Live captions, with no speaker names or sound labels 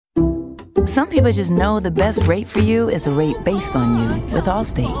Some people just know the best rate for you is a rate based on you with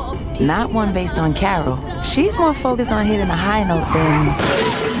Allstate, not one based on Carol. She's more focused on hitting a high note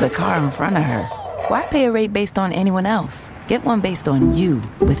than the car in front of her. Why pay a rate based on anyone else? Get one based on you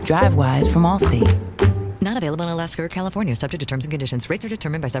with DriveWise from Allstate. Not available in Alaska or California, subject to terms and conditions. Rates are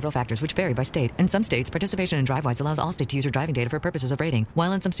determined by several factors, which vary by state. In some states, participation in DriveWise allows Allstate to use your driving data for purposes of rating.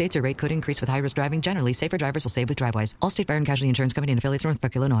 While in some states, your rate could increase with high-risk driving. Generally, safer drivers will save with DriveWise. Allstate Fire and Casualty Insurance Company and affiliates,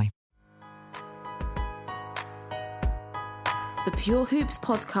 Northbrook, Illinois. The Pure Hoops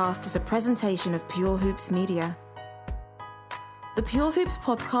podcast is a presentation of Pure Hoops Media. The Pure Hoops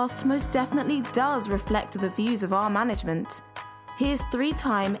podcast most definitely does reflect the views of our management. Here's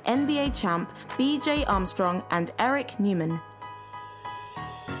three-time NBA champ BJ Armstrong and Eric Newman.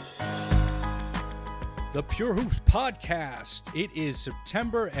 The Pure Hoops podcast. It is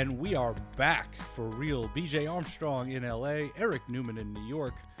September and we are back for real. BJ Armstrong in LA, Eric Newman in New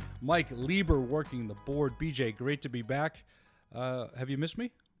York, Mike Lieber working the board. BJ, great to be back. Have you missed me?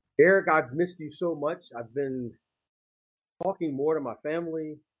 Eric, I've missed you so much. I've been talking more to my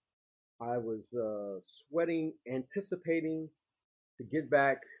family. I was sweating, anticipating to get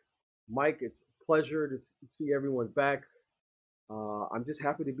back. Mike, it's a pleasure to see everyone back. I'm just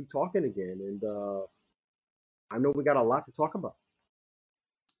happy to be talking again, and I know we got a lot to talk about.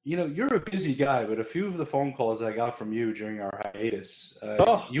 You know, you're a busy guy, but a few of the phone calls I got from you during our hiatus,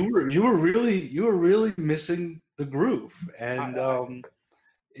 you were really missing the groove, and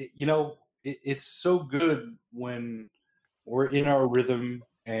it's so good when we're in our rhythm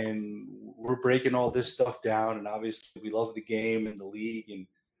and we're breaking all this stuff down. And obviously, we love the game and the league and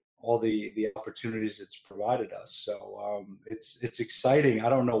all the opportunities it's provided us. So it's exciting. I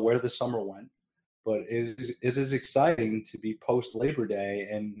don't know where the summer went, but it is exciting to be post Labor Day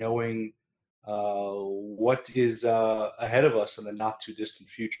and knowing what is ahead of us in the not too distant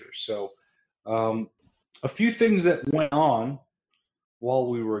future. So a few things that went on while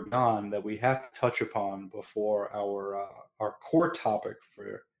we were gone that we have to touch upon before our core topic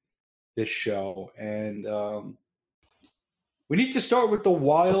for this show. And we need to start with the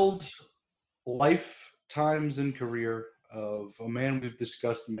wild lifetimes and career of a man we've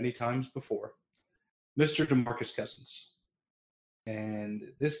discussed many times before, Mr. DeMarcus Cousins.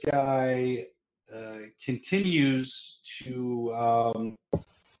 And this guy continues to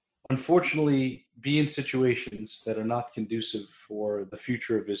unfortunately be in situations that are not conducive for the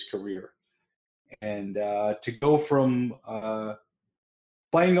future of his career. And to go from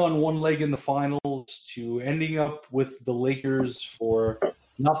playing on one leg in the finals to ending up with the Lakers for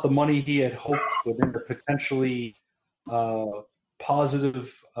not the money he had hoped, but in a potentially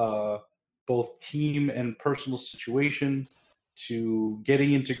positive both team and personal situation, to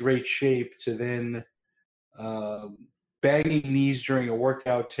getting into great shape, to then banging knees during a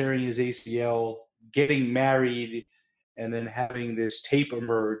workout, tearing his ACL, getting married, and then having this tape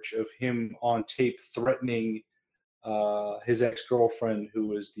emerge of him on tape threatening his ex-girlfriend, who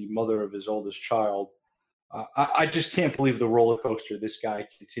was the mother of his oldest child. I just can't believe the roller coaster this guy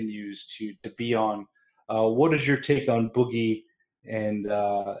continues to be on. What is your take on Boogie and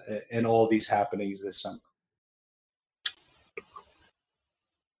all these happenings this summer?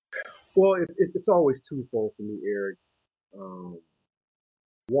 Well, it's always twofold for me, Eric.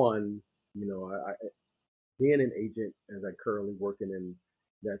 One, I being an agent, as I currently working in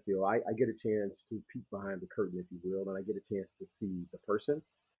that field, I get a chance to peek behind the curtain, if you will, and I get a chance to see the person,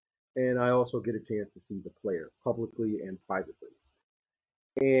 and I also get a chance to see the player publicly and privately.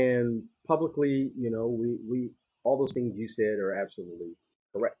 And publicly, we all those things you said are absolutely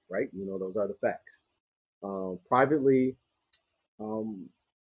correct, right? Those are the facts. Privately,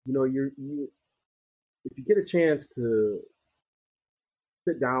 you if you get a chance to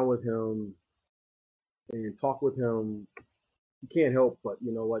sit down with him and talk with him, you can't help but,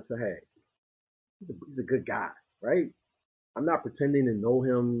 say, hey, he's a good guy, right? I'm not pretending to know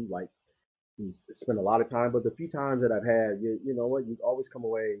him like spend a lot of time, but the few times that I've had, you know what, you always come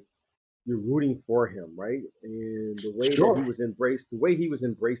away, you're rooting for him, right? And the way that he was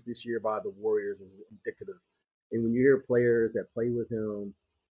embraced this year by the Warriors is indicative. And when you hear players that play with him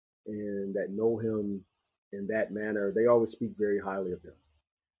and that know him in that manner, they always speak very highly of him.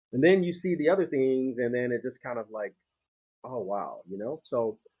 And then you see the other things, and then it just kind of like, oh, wow,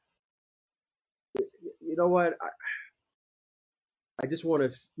 So, you know what? I just want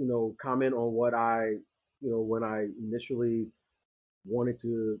to, comment on what when I initially wanted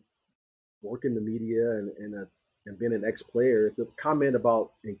to work in the media and been an ex-player, to comment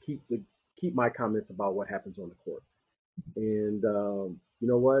about and keep my comments about what happens on the court. And you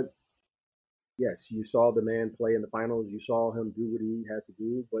know what? yes, you saw the man play in the finals. You saw him do what he had to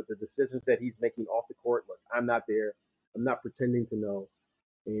do. But the decisions that he's making off the court, look, I'm not there. I'm not pretending to know.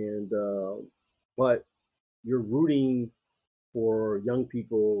 And but you're rooting for young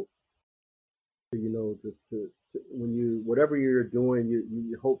people to, to when you whatever you're doing,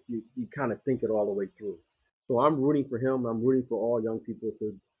 you hope you kind of think it all the way through. So I'm rooting for him. I'm rooting for all young people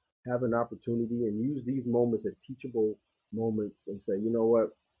to have an opportunity and use these moments as teachable moments and say, you know what,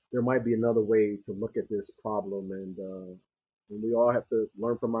 there might be another way to look at this problem, and we all have to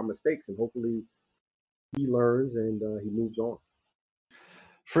learn from our mistakes, and hopefully he learns and he moves on.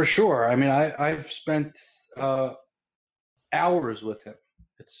 For sure. I mean, I've spent hours with him.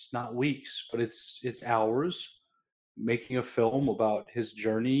 It's not weeks, but it's hours making a film about his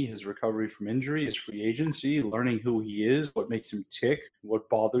journey, his recovery from injury, his free agency, learning who he is, what makes him tick, what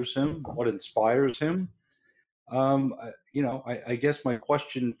bothers him, what inspires him. I guess my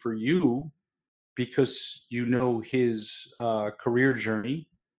question for you, because you know his career journey,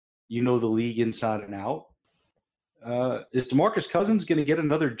 you know the league inside and out, is DeMarcus Cousins going to get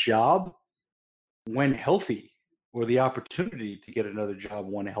another job when healthy, or the opportunity to get another job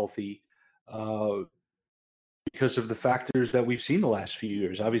when healthy, because of the factors that we've seen the last few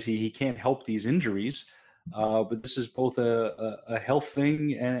years? Obviously, he can't help these injuries, but this is both a health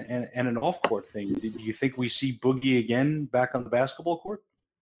thing and an off-court thing. Do you think we see Boogie again back on the basketball court?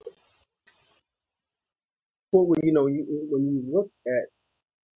 Well, when you look at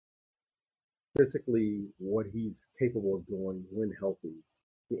physically what he's capable of doing when healthy,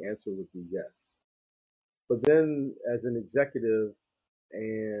 the answer would be yes. But then, as an executive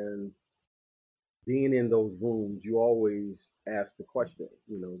and being in those rooms, you always ask the question.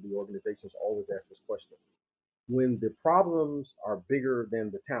 The organizations always ask this question: when the problems are bigger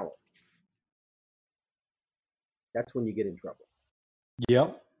than the talent, that's when you get in trouble.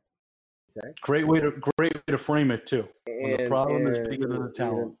 Yep. Okay. Great way to frame it too. When the problem is bigger than the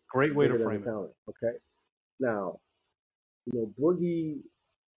talent. Great way to frame it. Okay. Now, Boogie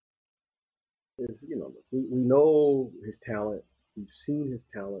is, we know his talent. We've seen his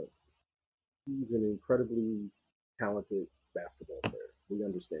talent. He's an incredibly talented basketball player. We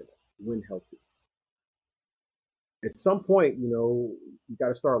understand that when healthy. At some point, you got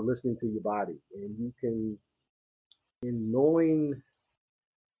to start listening to your body, and you can, in knowing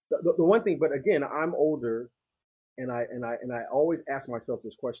the one thing. But again, I'm older, and I always ask myself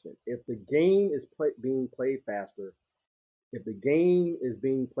this question: if the game is being played faster, if the game is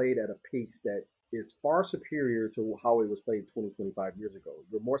being played at a pace that is far superior to how it was played 20, 25 years ago,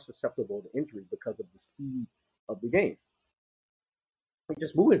 you're more susceptible to injury because of the speed of the game. You're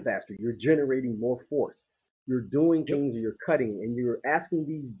just moving faster. You're generating more force. You're doing things, you're cutting, and you're asking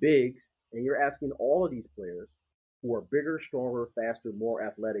these bigs, and you're asking all of these players who are bigger, stronger, faster, more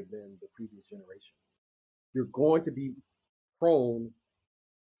athletic than the previous generation. You're going to be prone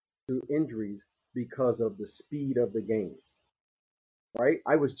to injuries because of the speed of the game, right?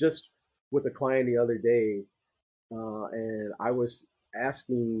 I was just with a client the other day, and I was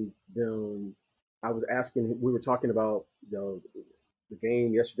asking them, we were talking about the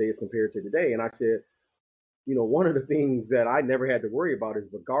game yesterday as compared to today, and I said, one of the things that I never had to worry about is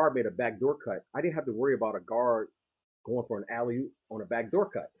if a guard made a backdoor cut. I didn't have to worry about a guard going for an alley-oop on a backdoor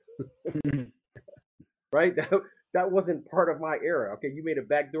cut. Right? That wasn't part of my era. Okay, you made a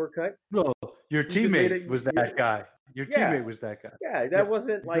backdoor cut. No, your teammate was that guy. Your teammate was that guy. Yeah, that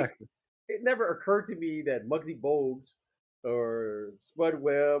wasn't exactly. It never occurred to me that Muggsy Bogues or Spud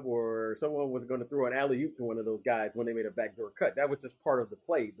Webb or someone was going to throw an alley-oop to one of those guys when they made a backdoor cut. That was just part of the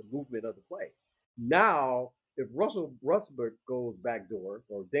play, the movement of the play. Now, if Russell Westbrook goes backdoor,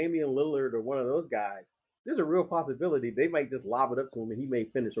 or Damian Lillard, or one of those guys, there's a real possibility they might just lob it up to him and he may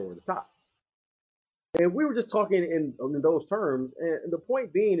finish over the top. And we were just talking in those terms, and the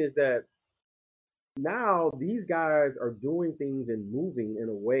point being is that now these guys are doing things and moving in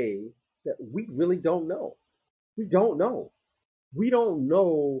a way that we really don't know. We don't know. We don't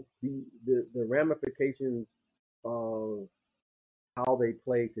know the ramifications of how they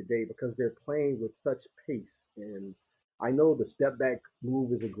play today because they're playing with such pace. And I know the step back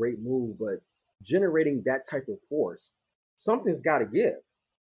move is a great move, but generating that type of force, something's got to give.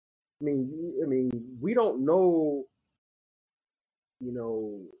 I mean, we don't know,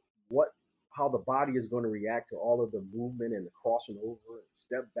 how the body is going to react to all of the movement and the crossing over and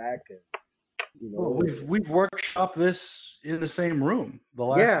step back and. Well, we've workshopped this in the same room. The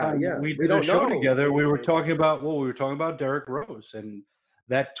last time we did a show together, we were talking about Derrick Rose and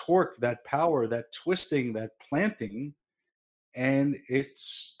that torque, that power, that twisting, that planting, and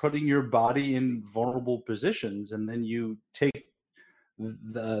it's putting your body in vulnerable positions. And then you take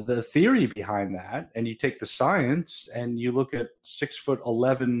the theory behind that, and you take the science, and you look at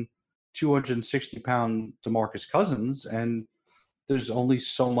 6'11", 260-pound DeMarcus Cousins, and there's only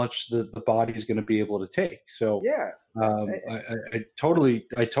so much that the body is going to be able to take. So Yeah. I totally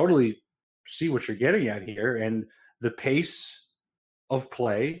see what you're getting at here, and the pace of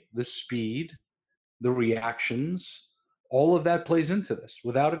play, the speed, the reactions, all of that plays into this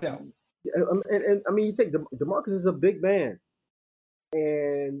without a doubt. And I mean, you take DeMarcus is a big man,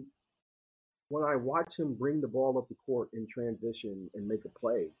 and when I watch him bring the ball up the court in transition and make a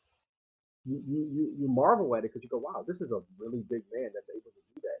play, you marvel at it because you go, wow, this is a really big man that's able to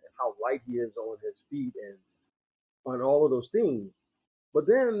do that, and how light he is on his feet and on all of those things. But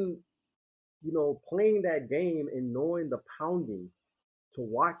then, playing that game and knowing the pounding to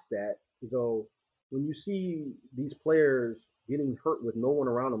watch that, you go, when you see these players getting hurt with no one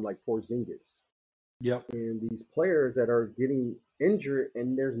around them, like Porzingis, yep, and these players that are getting injured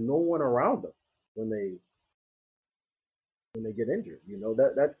and there's no one around them when they get injured,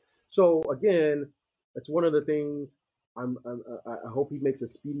 that's so again, that's one of the things. I hope he makes a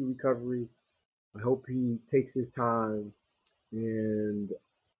speedy recovery. I hope he takes his time, and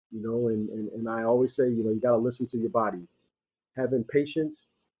and I always say, you got to listen to your body. Having patience,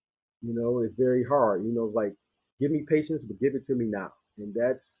 is very hard. Like, give me patience, but give it to me now. And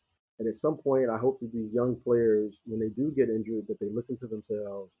at some point, I hope that these young players, when they do get injured, that they listen to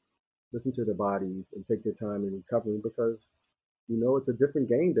themselves, listen to their bodies, and take their time in recovering, because it's a different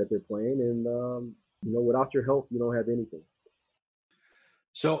game that they're playing, and without your health, you don't have anything.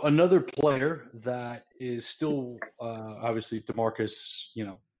 So another player that is still obviously DeMarcus,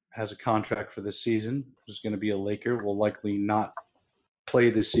 has a contract for this season. Is going to be a Laker. Will likely not play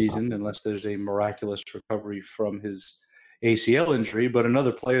this season unless there's a miraculous recovery from his ACL injury. But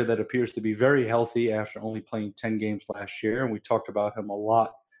another player that appears to be very healthy after only playing 10 games last year, and we talked about him a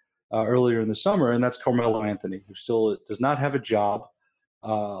lot earlier in the summer, and that's Carmelo Anthony, who still does not have a job. A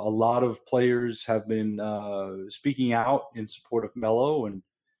lot of players have been speaking out in support of Melo and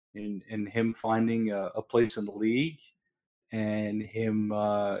in him finding a place in the league, and him,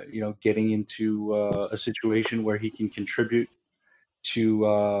 getting into a situation where he can contribute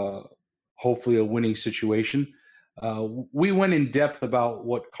to hopefully a winning situation. We went in depth about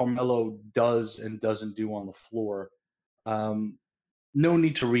what Carmelo does and doesn't do on the floor. No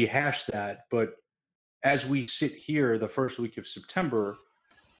need to rehash that, but as we sit here the first week of September,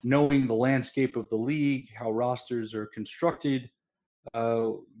 knowing the landscape of the league, how rosters are constructed,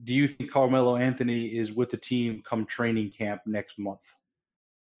 do you think Carmelo Anthony is with the team come training camp next month?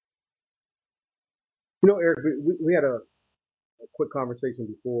 Eric, we had a quick conversation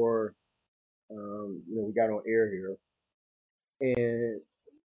before we got on air here, and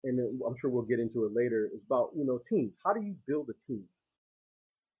I'm sure we'll get into it later. It's about teams. How do you build a team?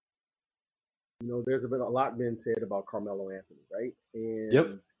 There's been a lot been said about Carmelo Anthony, right? And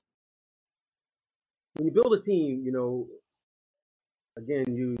yep. When you build a team, again,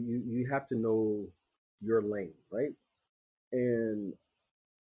 you have to know your lane, right? And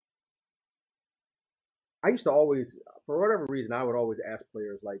I used to always, for whatever reason, I would always ask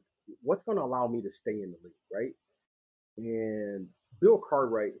players, like, what's going to allow me to stay in the league, right? And Bill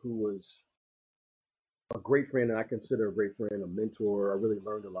Cartwright, who was a great friend, and I consider a great friend, a mentor, I really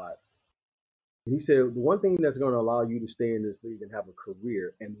learned a lot. And he said, the one thing that's going to allow you to stay in this league and have a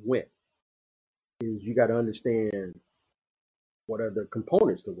career and win is you got to understand what are the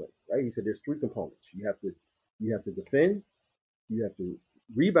components to win, right? He said there's three components. You have to defend, you have to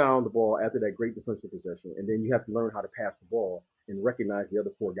rebound the ball after that great defensive possession, and then you have to learn how to pass the ball and recognize the other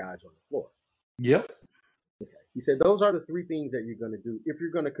four guys on the floor. Yep. Okay. He said those are the three things that you're going to do if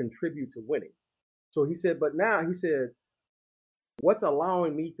you're going to contribute to winning. So he said, but now he said, what's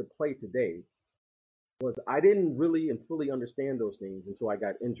allowing me to play today was I didn't really and fully understand those things until I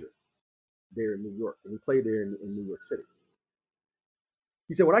got injured there in New York, and we played there in New York City.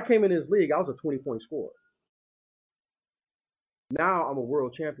 He said, when I came in this league, I was a 20-point scorer. Now I'm a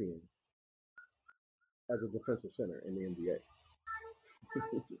world champion as a defensive center in the NBA.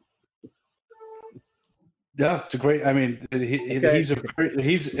 Yeah, it's a great. I mean, he's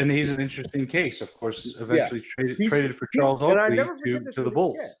an interesting case. Of course, eventually traded for Charles Oakley to the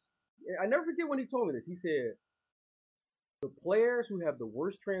Bulls. Yeah. I never forget when he told me this. He said, the players who have the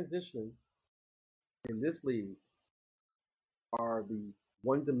worst transition in this league are the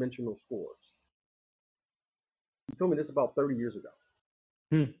one-dimensional scorers. He told me this about 30 years ago.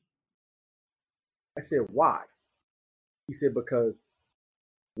 I said, why? He said, because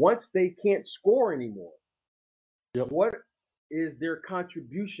once they can't score anymore, what is their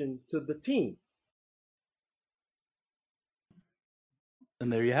contribution to the team?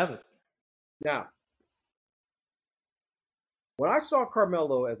 And there you have it. Now, when I saw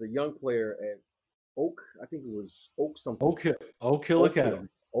Carmelo as a young player at Oak, I think it was Oak something. Oak Hill Academy.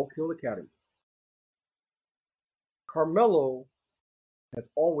 Oak Hill Academy. Carmelo has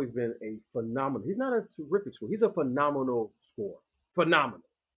always been a phenomenal. He's not a terrific scorer. He's a phenomenal scorer. Phenomenal.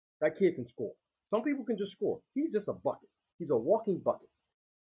 That kid can score. Some people can just score. He's just a bucket. He's a walking bucket.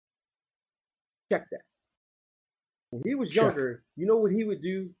 Check that. When he was younger, you know what he would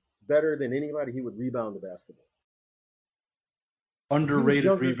do better than anybody? He would rebound the basketball.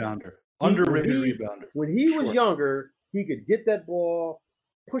 Underrated rebounder. Rebounder. When he was younger, he could get that ball,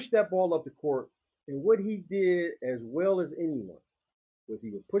 push that ball up the court, and what he did as well as anyone was he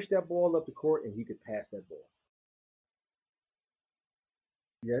would push that ball up the court and he could pass that ball.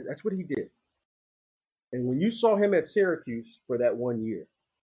 Yeah, that's what he did. And when you saw him at Syracuse for that 1 year,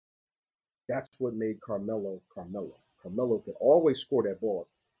 that's what made Carmelo Carmelo. Carmelo could always score that ball.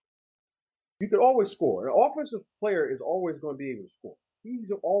 You could always score. An offensive player is always going to be able to score.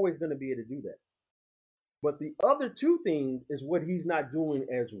 He's always going to be able to do that. But the other two things is what he's not doing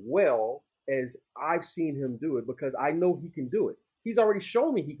as well as I've seen him do it, because I know he can do it. He's already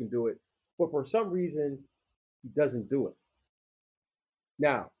shown me he can do it, but for some reason, he doesn't do it.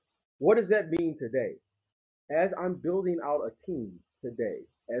 Now, what does that mean today? As I'm building out a team today,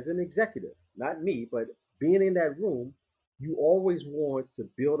 as an executive, not me, but being in that room, you always want to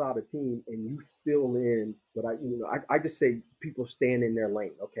build out a team and you fill in what I just say people stand in their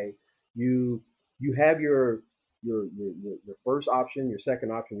lane. Okay. You have your first option, your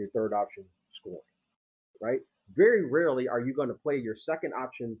second option, your third option scoring, right? Very rarely are you going to play your second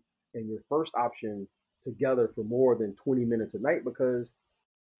option and your first option together for more than 20 minutes a night, because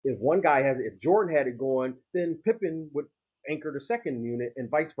if one guy if Jordan had it going, then Pippen would anchor the second unit and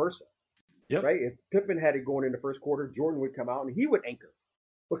vice versa. Yep. Right? If Pippen had it going in the first quarter, Jordan would come out and he would anchor,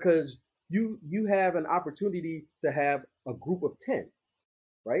 because you have an opportunity to have a group of 10,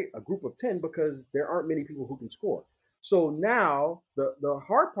 right? A group of 10, because there aren't many people who can score. So now the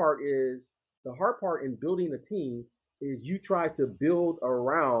hard part in building a team is you try to build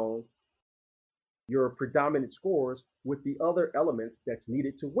around your predominant scores with the other elements that's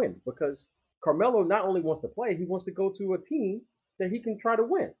needed to win, because Carmelo not only wants to play, he wants to go to a team that he can try to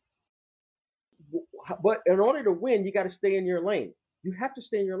win. But in order to win, you got to stay in your lane. You have to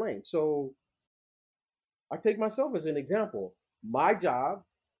stay in your lane. So I take myself as an example. My job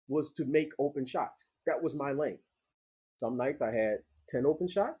was to make open shots. That was my lane. Some nights I had 10 open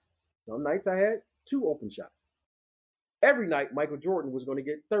shots. Some nights I had 2 open shots. Every night, Michael Jordan was going to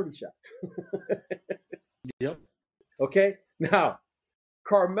get 30 shots. Yep. Okay. Now,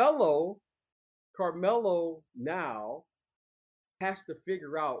 Carmelo now has to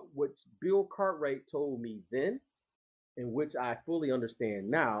figure out what Bill Cartwright told me then, and which I fully understand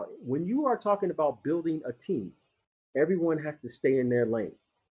now. When you are talking about building a team, everyone has to stay in their lane.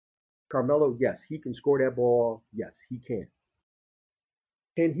 Carmelo, yes, he can score that ball. Yes, he can.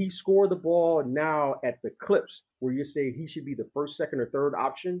 Can he score the ball now at the clips where you say he should be the first, second, or third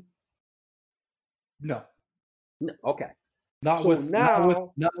option? No. Okay. Not with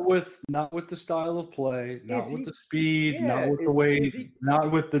the style of play, not with the speed, not with the weight,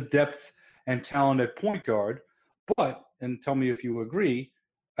 not with the depth and talent at point guard. But, and tell me if you agree,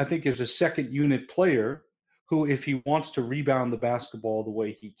 I think as a second unit player who, if he wants to rebound the basketball the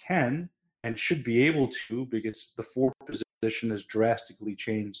way he can and should be able to, because the four position has drastically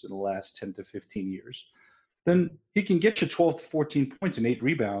changed in the last 10 to 15 years, then he can get you 12 to 14 points and 8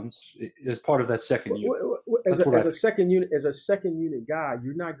 rebounds as part of that second unit. As a second unit guy,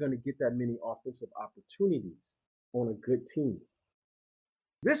 you're not going to get that many offensive opportunities on a good team.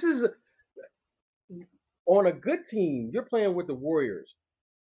 On a good team, you're playing with the Warriors.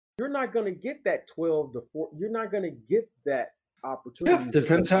 You're not going to get that 12 to 4. You're not going to get that opportunity. Yeah,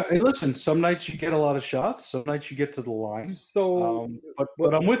 depends how. Hey, listen, some nights you get a lot of shots. Some nights you get to the line. So,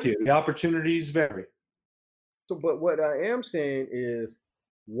 but I'm with you. The opportunities vary. So, but what I am saying is,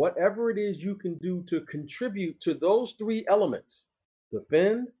 whatever it is you can do to contribute to those 3 elements,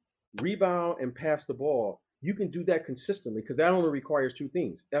 defend, rebound, and pass the ball, you can do that consistently, because that only requires 2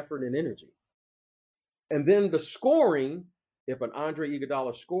 things: effort and energy. And then the scoring, if an Andre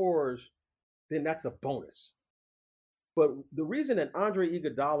Iguodala scores, then that's a bonus. But the reason that Andre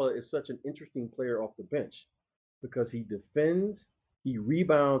Iguodala is such an interesting player off the bench, because he defends, he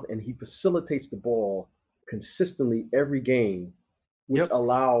rebounds, and he facilitates the ball consistently every game, which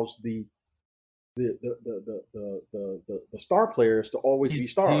allows the star players to always be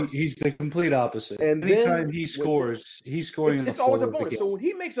stars. He's the complete opposite. And anytime he scores, he's scoring in the flow of the game. It's always a bonus. So when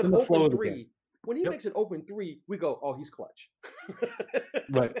he makes an open 3, when he makes an open three, we go, oh, he's clutch.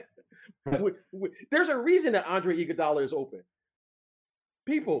 Right. There's a reason that Andre Iguodala is open.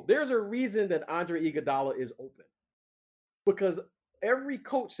 People, there's a reason that Andre Iguodala is open. Because every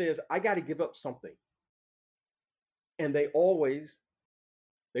coach says, I got to give up something. And they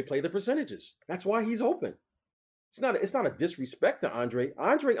play the percentages. That's why he's open. It's not a disrespect to Andre.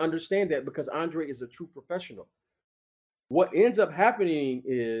 Andre understands that because Andre is a true professional. What ends up happening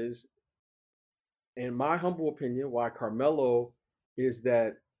is, in my humble opinion, why Carmelo is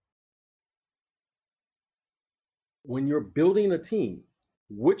that when you're building a team,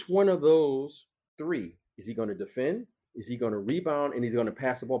 which one of those three is he going to defend? Is he going to rebound? And he's going to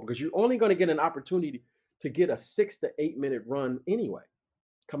pass the ball? Because you're only going to get an opportunity to get a 6 to 8 minute run anyway,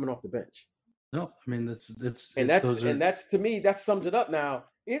 coming off the bench. No, I mean that's to me, that sums it up. Now,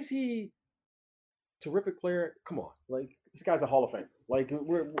 is he a terrific player? Come on, like this guy's a Hall of Famer. Like,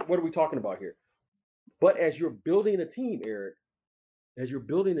 what are we talking about here? But as you're building a team, Eric, are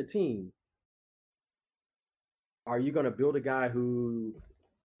you going to build a guy who,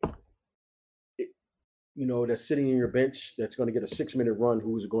 that's sitting in your bench that's going to get a 6 minute run,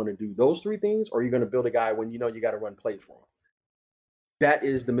 who's going to do those three things, or are you going to build a guy when you got to run plays for him? That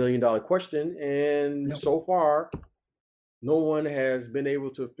is the $1 million question, and so far, no one has been able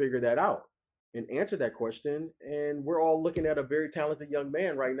to figure that out and answer that question. And we're all looking at a very talented young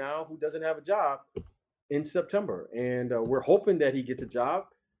man right now who doesn't have a job in September, and we're hoping that he gets a job.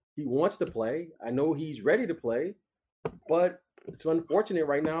 He wants to play. I know he's ready to play, but it's unfortunate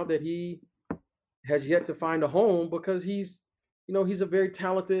right now that he has yet to find a home because he's a very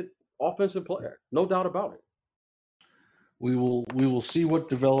talented offensive player, no doubt about it. We will see what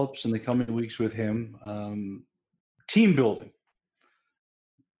develops in the coming weeks with him. Team building,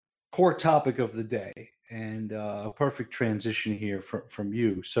 core topic of the day, and a perfect transition here from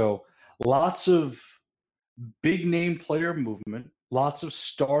you. So lots of big name player movement, lots of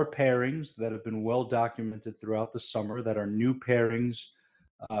star pairings that have been well documented throughout the summer that are new pairings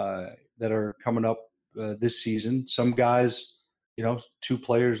that are coming up this season. Some guys, two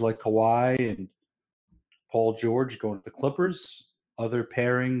players like Kawhi and Paul George going to the Clippers. Other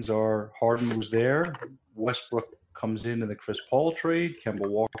pairings are Harden was there. Westbrook comes in the Chris Paul trade. Kemba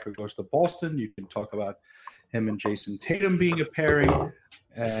Walker goes to Boston. You can talk about him and Jason Tatum being a pairing.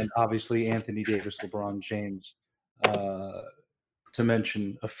 And obviously Anthony Davis, LeBron James, to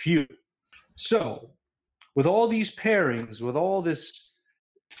mention a few. So with all these pairings, with all this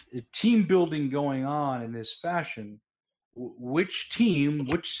team building going on in this fashion, which team,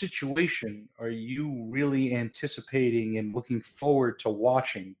 which situation are you really anticipating and looking forward to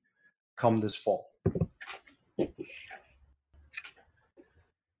watching come this fall?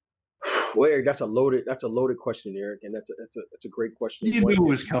 Well, Eric, that's a loaded question, Eric, and that's a great question. You knew it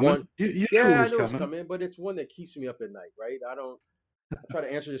was coming. I knew it was coming, but it's one that keeps me up at night, right? I try to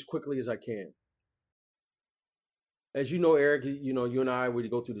answer as quickly as I can. As you know, Eric, you and I, when you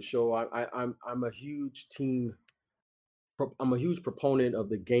go through the show, I'm a huge proponent of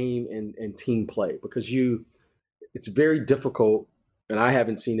the game and team play because it's very difficult, and I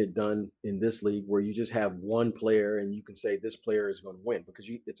haven't seen it done in this league where you just have one player and you can say this player is going to win because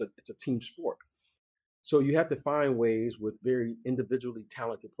it's a team sport. So you have to find ways with very individually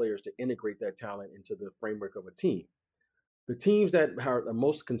talented players to integrate that talent into the framework of a team. The teams that are the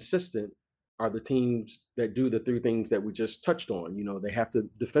most consistent are the teams that do the three things that we just touched on. They have to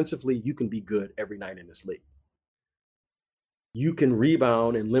defensively, you can be good every night in this league. You can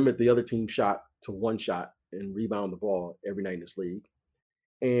rebound and limit the other team's shot to one shot and rebound the ball every night in this league.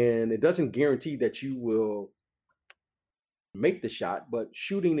 And it doesn't guarantee that you will make the shot, but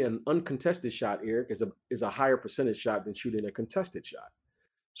shooting an uncontested shot, Eric, is a higher percentage shot than shooting a contested shot.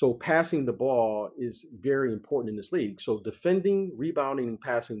 So passing the ball is very important in this league. So defending, rebounding, and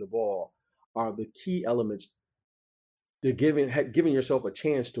passing the ball are the key elements to giving yourself a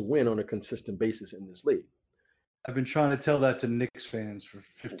chance to win on a consistent basis in this league. I've been trying to tell that to Knicks fans for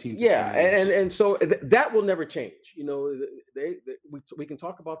 15 to 20 years. And so that will never change. We can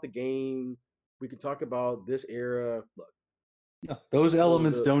talk about the game. We can talk about this era. Look, no, those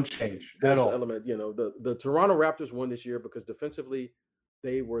elements don't change at all. The Toronto Raptors won this year because defensively,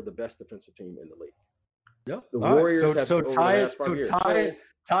 they were the best defensive team in the league. Yep. The Warriors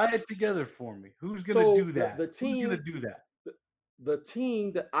tie it together for me. Who's going to do that? Who's going to do that? The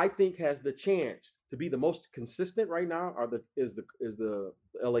team that I think has the chance to be the most consistent right now is the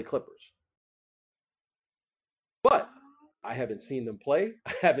LA Clippers. But I haven't seen them play.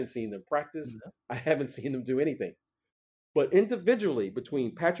 I haven't seen them practice. I haven't seen them do anything. But individually,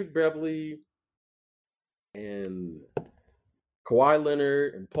 between Patrick Beverley and Kawhi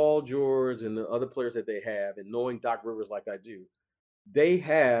Leonard and Paul George and the other players that they have, and knowing Doc Rivers like I do, they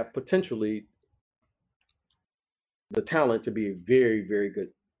have potentially the talent to be a very, very good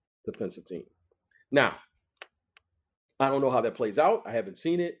defensive team. Now, I don't know how that plays out. I haven't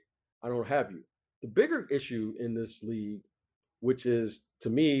seen it. I don't have you. The bigger issue in this league, which is to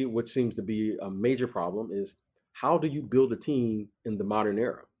me, what seems to be a major problem, is how do you build a team in the modern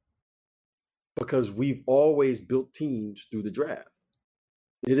era? Because we've always built teams through the draft.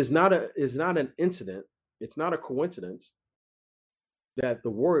 It's not an incident. It's not a coincidence that the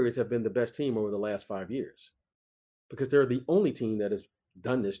Warriors have been the best team over the last 5 years, because they're the only team that has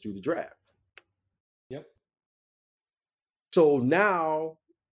done this through the draft. Yep. So now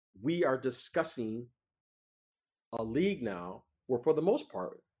we are discussing a league now where, for the most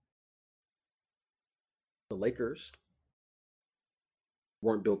part, the Lakers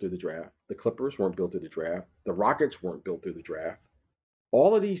weren't built through the draft. The Clippers weren't built through the draft. The Rockets weren't built through the draft.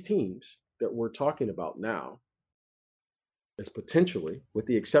 All of these teams that we're talking about now is potentially, with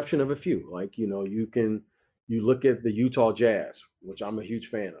the exception of a few, like, you look at the Utah Jazz, which I'm a huge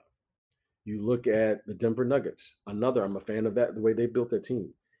fan of. You look at the Denver Nuggets, another, I'm a fan of that, the way they built their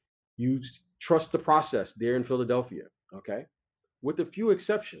team. You trust the process there in Philadelphia, okay? With a few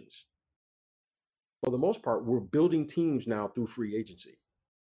exceptions, for the most part, we're building teams now through free agency.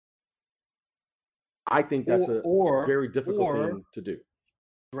 I think that's a very difficult thing to do.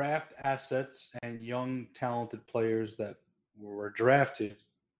 Draft assets and young, talented players that were drafted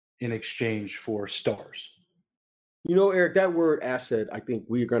in exchange for stars. Eric, that word asset, I think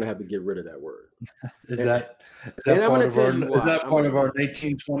we're going to have to get rid of that word. Is that part of our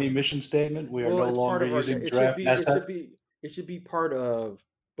 1920 mission statement? We are no longer using draft asset? It should be part of,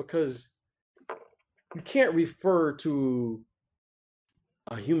 because you can't refer to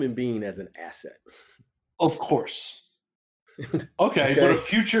a human being as an asset. Of course. Okay, but a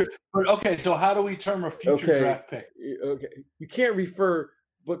future. Okay, so how do we term a future draft pick? Okay, you can't refer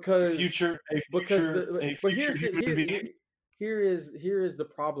because here is the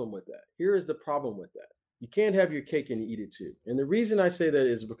problem with that. Here is the problem with that. You can't have your cake and eat it too. And the reason I say that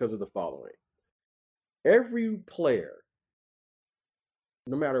is because of the following: every player,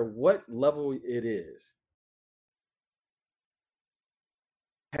 no matter what level it is,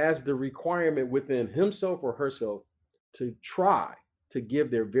 has the requirement within himself or herself to try to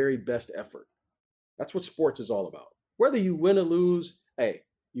give their very best effort. That's what sports is all about. Whether you win or lose, hey,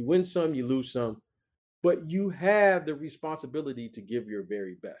 you win some, you lose some, but you have the responsibility to give your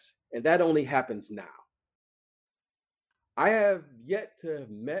very best. And that only happens now. I have yet to have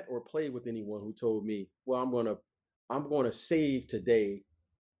met or played with anyone who told me, well, I'm going to save today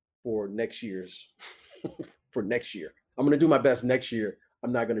for next year's for next year. I'm going to do my best next year.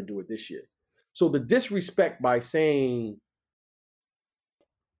 I'm not going to do it this year. So the disrespect by saying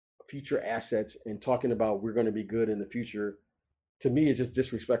future assets and talking about we're going to be good in the future, to me, is just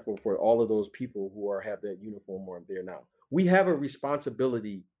disrespectful for all of those people who have that uniform on there now. We have a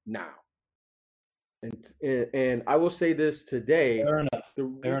responsibility now. And I will say this today. Fair enough.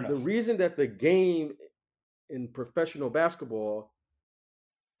 The reason that the game in professional basketball,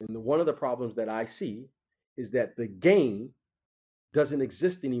 and one of the problems that I see, is that the game doesn't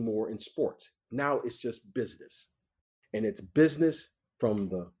exist anymore in sports. Now it's just business, and it's business from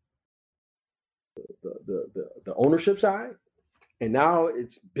the ownership side, and now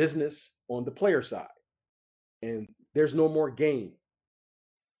it's business on the player side, and there's no more game.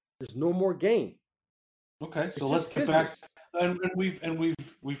 There's no more game. Okay, so let's get back, and we've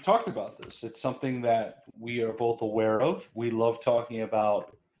talked about this. It's something that we are both aware of. We love talking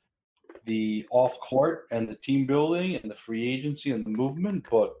about the off court and the team building and the free agency and the movement,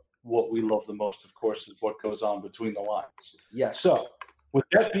 but what we love the most, of course, is what goes on between the lines. Yes. So, with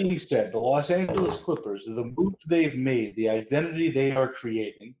that being said, the Los Angeles Clippers, the moves they've made, the identity they are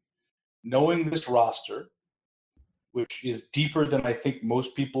creating, knowing this roster, which is deeper than I think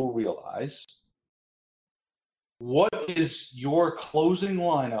most people realize, what is your closing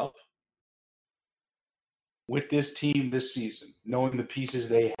lineup with this team this season, knowing the pieces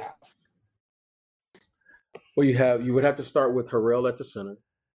they have? Well, you would have to start with Harrell at the center.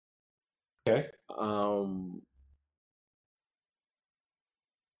 Okay. I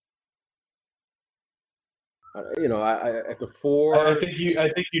at the four. I think you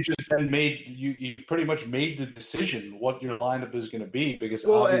just you pretty much made the decision what your lineup is going to be, because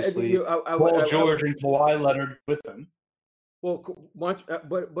obviously Paul George and Kawhi Leonard with them. Well,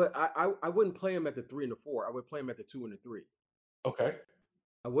 but I wouldn't play him at the 3 and the 4. I would play him at the 2 and the 3. Okay.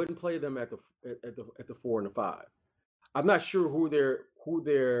 I wouldn't play them at the 4 and the 5. I'm not sure who their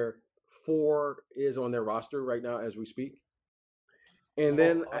 4 is on their roster right now as we speak. And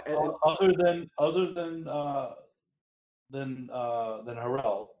then other than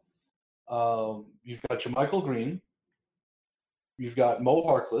Harrell, you've got Jermichael Green, you've got Mo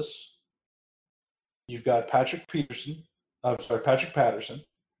Harkless, you've got Patrick Patterson,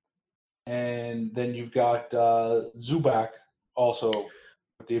 and then you've got Zubac also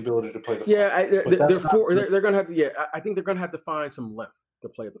with the ability to play the 4. Yeah, they're going to have to. Yeah, I think they're going to have to find some length to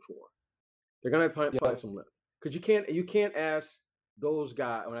play at the 4. They're going to have to find some length because you can't ask those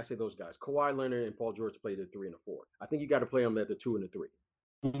guys. When I say those guys, Kawhi Leonard and Paul George played the 3 and the 4. I think you got to play them at the 2 and the 3.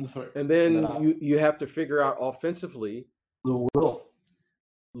 And then you have to figure out offensively. Lou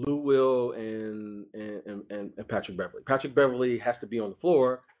Will and Patrick Beverly. Patrick Beverly has to be on the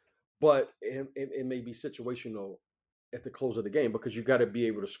floor, but it may be situational at the close of the game because you got to be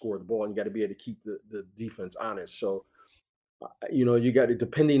able to score the ball and you got to be able to keep the defense honest. So, you got to,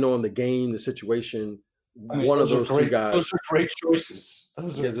 depending on the game, the situation, one of those 2 guys. Those are great choices.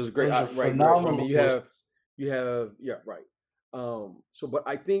 Those are great. Phenomenal. I mean, you have right. But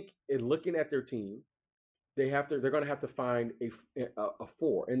I think in looking at their team, they're going to have to find a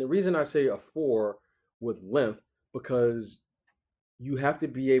 4. And the reason I say a 4 with length, because you have to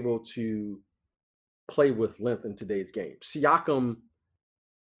be able to play with length in today's game. Siakam,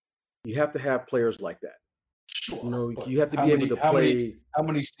 you have to have players like that. Sure, you have to be able to play. How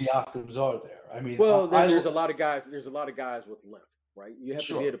many Siakams are there? I mean, well, there's a lot of guys. There's a lot of guys with length, right? You have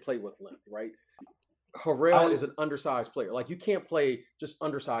to be able to play with length, right? Harrell is an undersized player. Like, you can't play just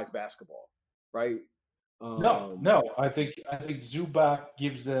undersized basketball, right? No. I think Zubac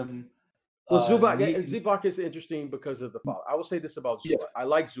gives them. Well, Zubac is interesting because of the foul. I will say this about Zubac. Yeah. I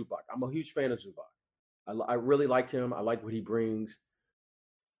like Zubac. I'm a huge fan of Zubac. I really like him. I like what he brings.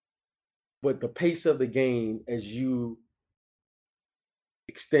 But the pace of the game, as you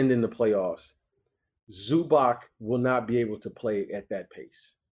extend in the playoffs, Zubac will not be able to play at that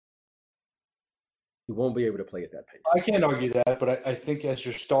pace. He won't be able to play at that pace. I can't argue that, but I think as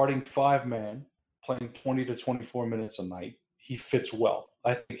your starting 5-man, playing 20 to 24 minutes a night, he fits well.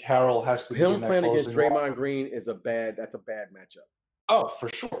 I think Harrell has to. Him playing against Draymond Green is a bad matchup. Oh, for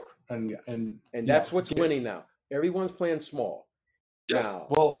sure. And that's what's winning now. Everyone's playing small. Yeah. Now,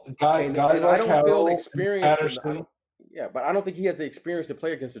 well, guys like I don't Harrell, feel experienced. Patterson. But I don't think he has the experience to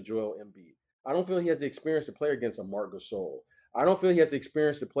play against a Joel Embiid. I don't feel he has the experience to play against a Marc Gasol. I don't feel he has the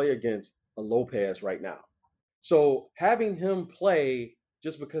experience to play against a Lopez right now. So having him play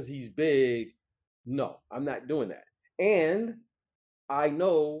just because he's big, no, I'm not doing that. And I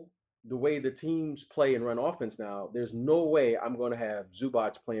know the way the teams play and run offense now, there's no way I'm going to have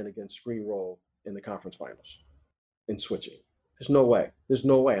Zubac playing against screen roll in the conference finals and switching. There's no way. There's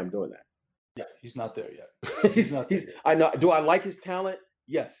no way I'm doing that. Yeah, he's not there yet. He's not there yet. I know. Do I like his talent?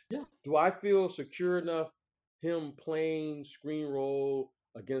 Yes. Yeah. Do I feel secure enough him playing screen roll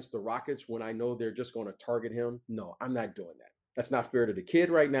against the Rockets when I know they're just going to target him? No, I'm not doing that. That's not fair to the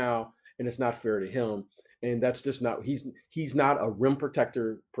kid right now, and it's not fair to him. And that's just not. He's not a rim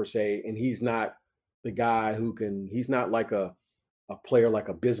protector per se, and he's not the guy who can. He's not like a player like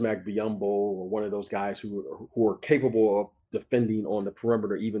a Bismack Biyombo or one of those guys who are capable of defending on the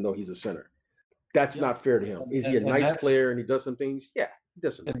perimeter, even though he's a center. That's not fair to him. Is he a nice player and he does some things? Yeah, he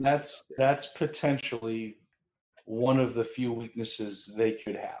does some things. And that's potentially one of the few weaknesses they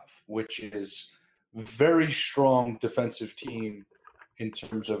could have, which is very strong defensive team in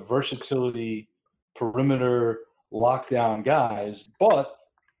terms of versatility, perimeter, lockdown guys. But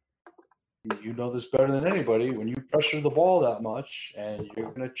you know this better than anybody. When you pressure the ball that much and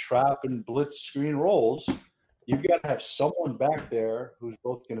you're going to trap and blitz screen rolls, you've got to have someone back there who's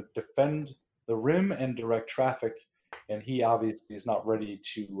both going to defend the rim and direct traffic, and he obviously is not ready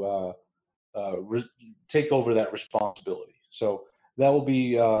to take over that responsibility. So that will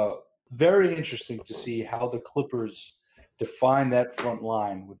be very interesting to see how the Clippers define that front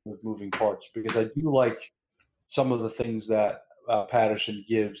line with moving parts, because I do like some of the things that Patterson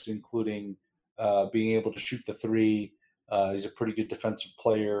gives, including being able to shoot the three. He's a pretty good defensive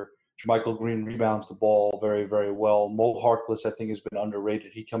player. Jermichael Green rebounds the ball very, very well. Mo Harkless, I think, has been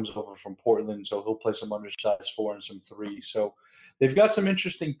underrated. He comes over from Portland, so he'll play some undersized 4 and some 3. So they've got some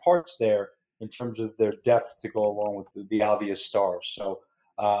interesting parts there in terms of their depth to go along with the obvious stars. So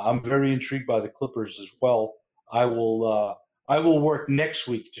I'm very intrigued by the Clippers as well. I will work next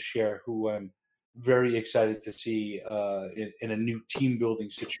week to share who I'm very excited to see in a new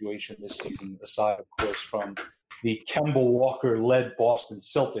team-building situation this season, aside, of course, from the Kemba Walker-led Boston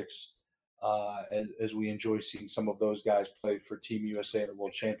Celtics, as we enjoy seeing some of those guys play for Team USA in the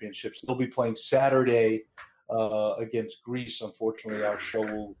World Championships. They'll be playing Saturday against Greece. Unfortunately, our show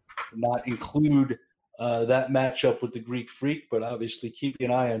will not include that matchup with the Greek Freak, but obviously keep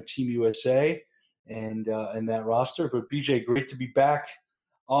an eye on Team USA and that roster. But BJ, great to be back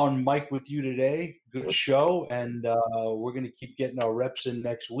on mic with you today. Good show, and we're going to keep getting our reps in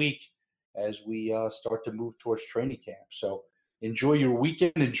next week as we start to move towards training camp. So enjoy your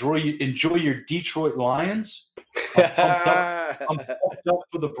weekend. Enjoy your Detroit Lions. I'm pumped up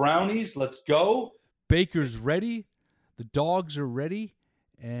for the Brownies. Let's go. Baker's ready. The dogs are ready.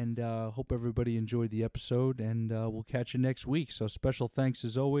 And hope everybody enjoyed the episode. And we'll catch you next week. So special thanks,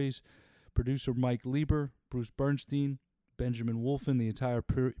 as always, producer Mike Lieber, Bruce Bernstein, Benjamin Wolfen, the entire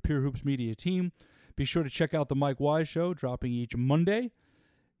Pure Hoops Media team. Be sure to check out the Mike Wise Show, dropping each Monday.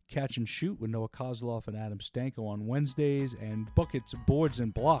 Catch and Shoot with Noah Kozlov and Adam Stanko on Wednesdays. And Buckets, Boards,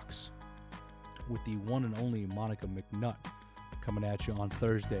 and Blocks with the one and only Monica McNutt coming at you on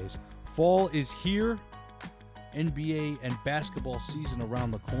Thursdays. Fall is here. NBA and basketball season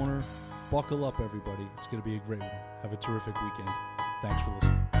around the corner. Buckle up, everybody. It's going to be a great one. Have a terrific weekend. Thanks for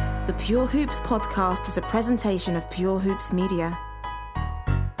listening. The Pure Hoops podcast is a presentation of Pure Hoops Media.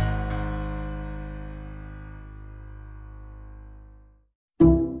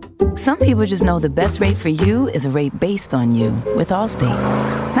 Some people just know the best rate for you is a rate based on you with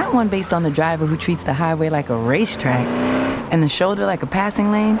Allstate. Not one based on the driver who treats the highway like a racetrack and the shoulder like a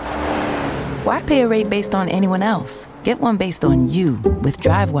passing lane. Why pay a rate based on anyone else? Get one based on you with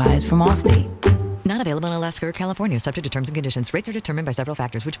DriveWise from Allstate. Not available in Alaska or California, subject to terms and conditions. Rates are determined by several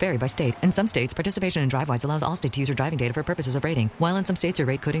factors, which vary by state. In some states, participation in DriveWise allows Allstate to use your driving data for purposes of rating. While in some states, your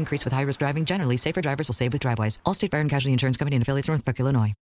rate could increase with high-risk driving. Generally, safer drivers will save with DriveWise. Allstate Fire and Casualty Insurance Company and affiliates, Northbrook, Illinois.